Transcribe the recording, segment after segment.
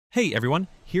Hey everyone,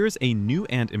 here's a new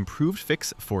and improved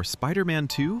fix for Spider-Man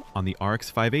 2 on the RX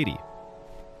 580.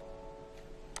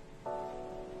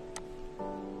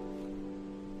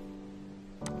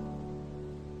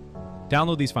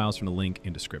 Download these files from the link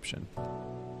in description.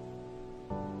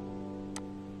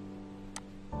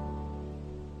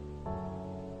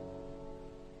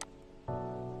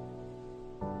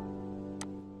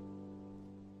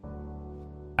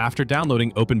 After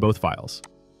downloading, open both files.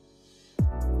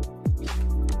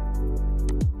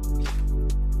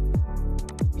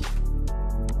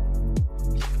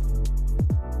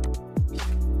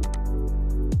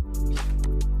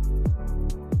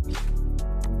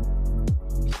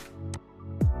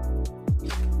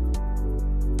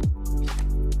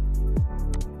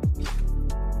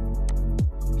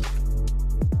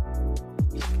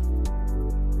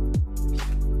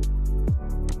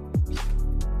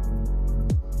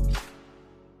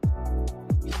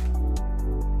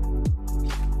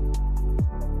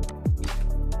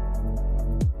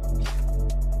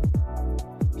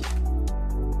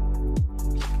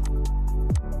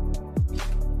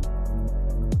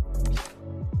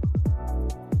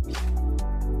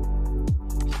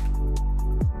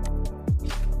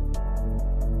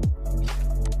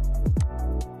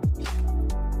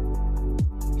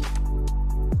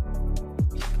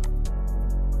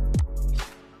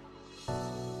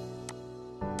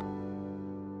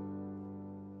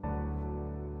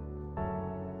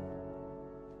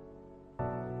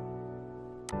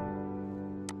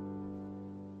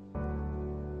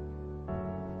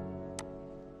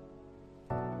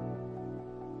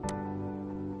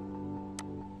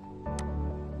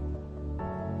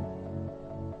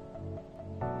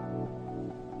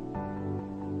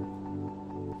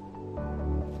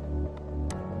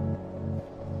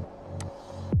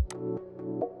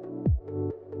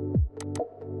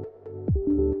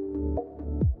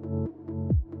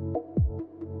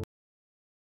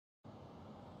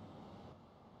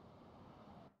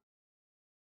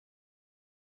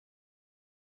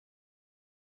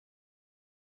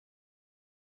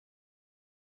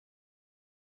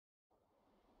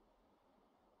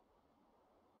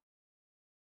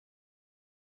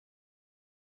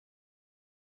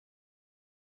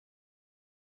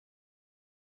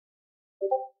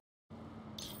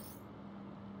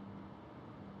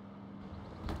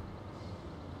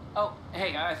 Oh,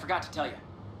 hey, I forgot to tell you.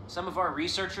 Some of our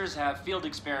researchers have field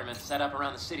experiments set up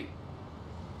around the city.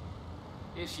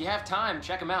 If you have time,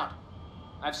 check them out.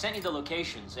 I've sent you the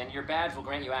locations, and your badge will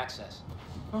grant you access.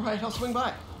 All right, I'll swing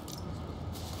by.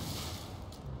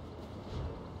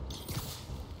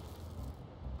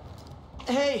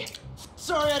 Hey,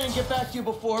 sorry I didn't get back to you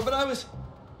before, but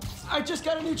I just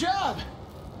got a new job.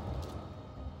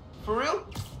 For real?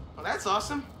 Well, that's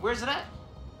awesome. Where's it at?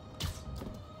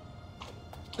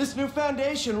 This new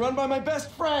foundation run by my best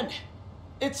friend.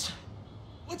 It's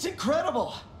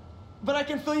incredible. But I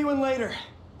can fill you in later.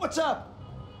 What's up?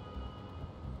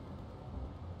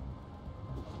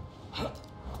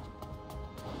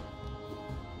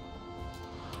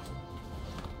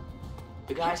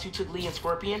 The guys who took Lee and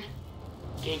Scorpion?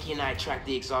 𝗥𝗲𝗀𝗁 and I tracked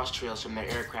the exhaust trails from their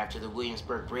aircraft to the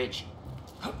Williamsburg Bridge.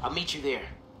 I'll meet you there.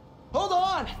 Hold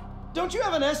on! Don't you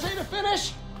have an essay to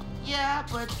finish? Yeah,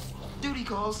 but duty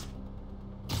calls.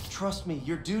 Trust me,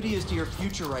 your duty is to your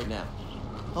future right now.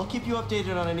 I'll keep you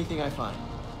updated on anything I find.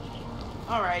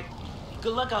 All right.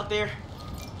 Good luck out there.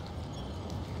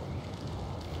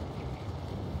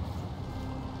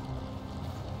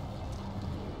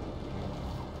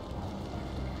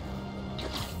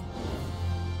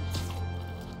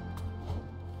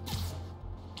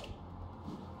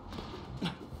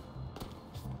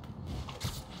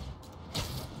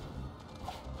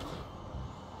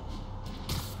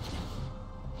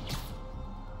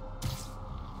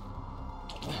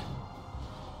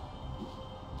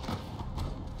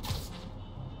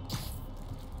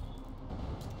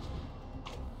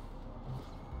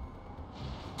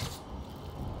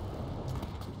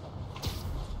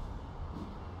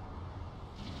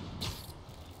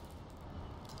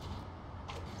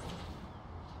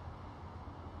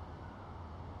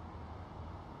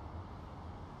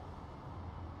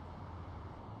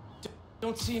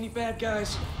 Don't see any bad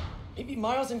guys. Maybe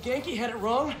Miles and 𝗥𝗲𝗀 had it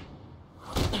wrong?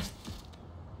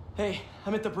 Hey,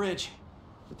 I'm at the bridge.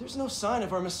 But there's no sign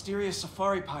of our mysterious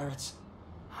safari pirates.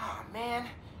 Oh, man.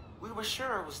 We were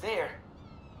sure it was there.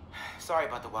 Sorry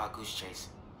about the wild goose chase.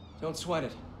 Don't sweat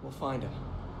it. We'll find him.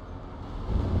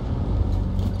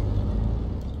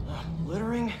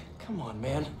 Littering? Come on,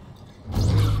 man.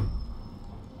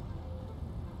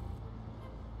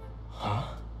 Huh?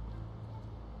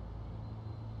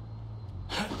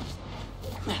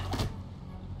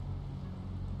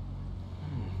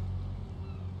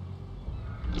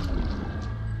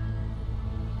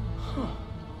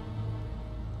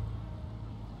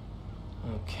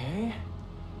 Okay.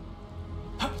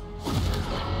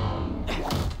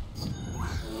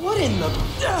 What in the...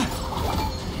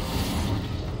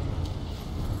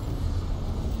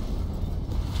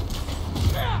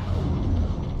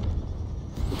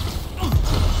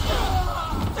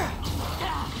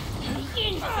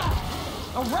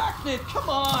 Arachnid, come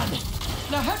on!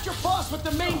 Now how'd your boss with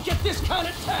the mane get this kind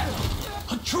of tech?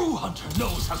 A true hunter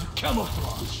knows how to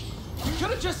camouflage. You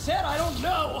could have just said, I don't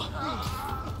know.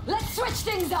 Let's switch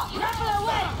things up. Grapple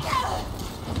away.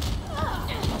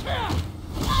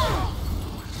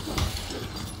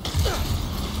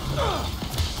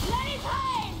 Let it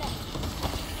rain.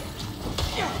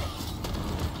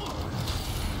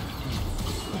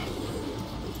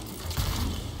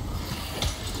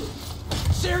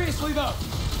 Seriously though,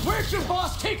 where'd your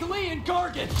boss take Lee and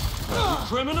Gargan?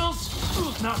 Criminals?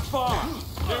 Not far.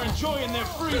 They're enjoying their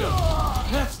freedom.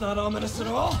 That's not ominous at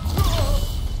all.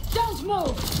 Don't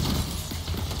move.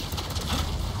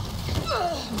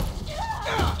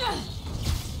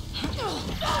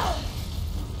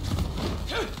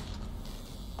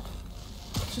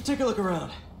 Should take a look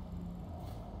around.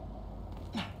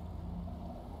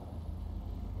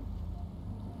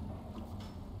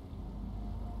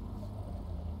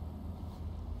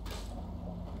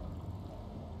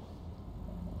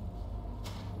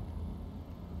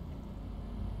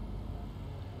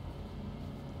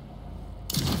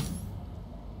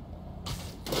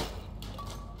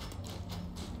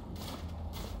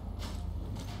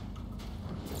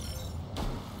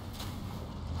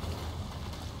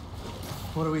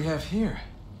 What do we have here?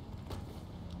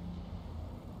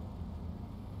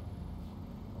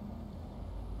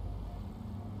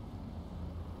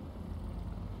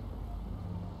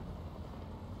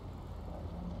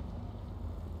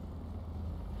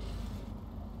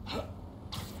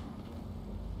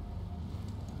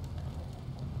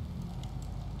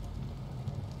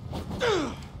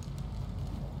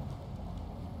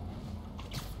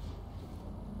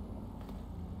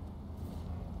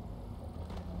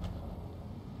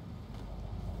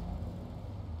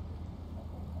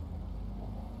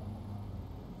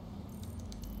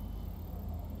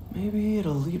 Maybe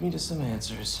it'll lead me to some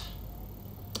answers.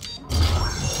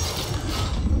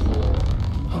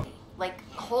 Like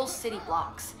whole city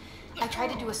blocks. I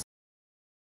tried to do a...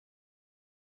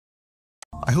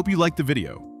 I hope you liked the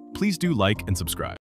video. Please do like and subscribe.